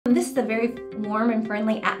This is a very warm and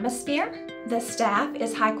friendly atmosphere. The staff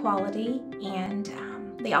is high quality and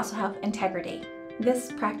they also have integrity.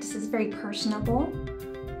 This practice is very personable.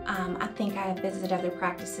 I think I have visited other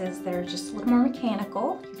practices that are just a little more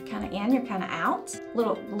mechanical. You're kind of in, you're kind of out, a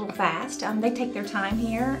little fast. They take their time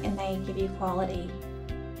here and they give you quality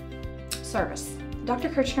service. Dr.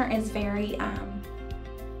 Kirchner is very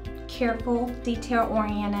careful,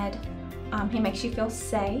 detail-oriented. He makes you feel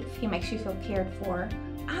safe. He makes you feel cared for.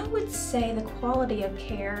 I would say the quality of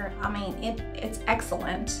care, it's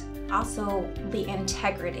excellent. Also, the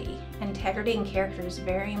integrity. Integrity and character is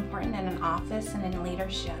very important in an office and in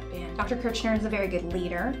leadership. And Dr. Kirchner is a very good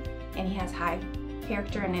leader, and he has high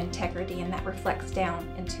character and integrity, and that reflects down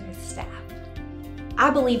into his staff. I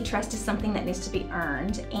believe trust is something that needs to be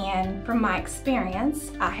earned, and from my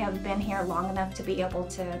experience, I have been here long enough to be able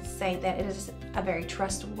to say that it is a very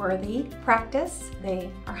trustworthy practice. They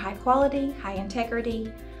are high quality, high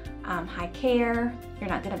integrity, high care. You're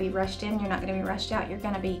not going to be rushed in, you're not going to be rushed out, you're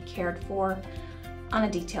going to be cared for on a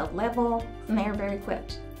detailed level, and they are very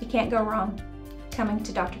equipped. You can't go wrong coming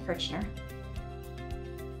to Dr. Kirchner.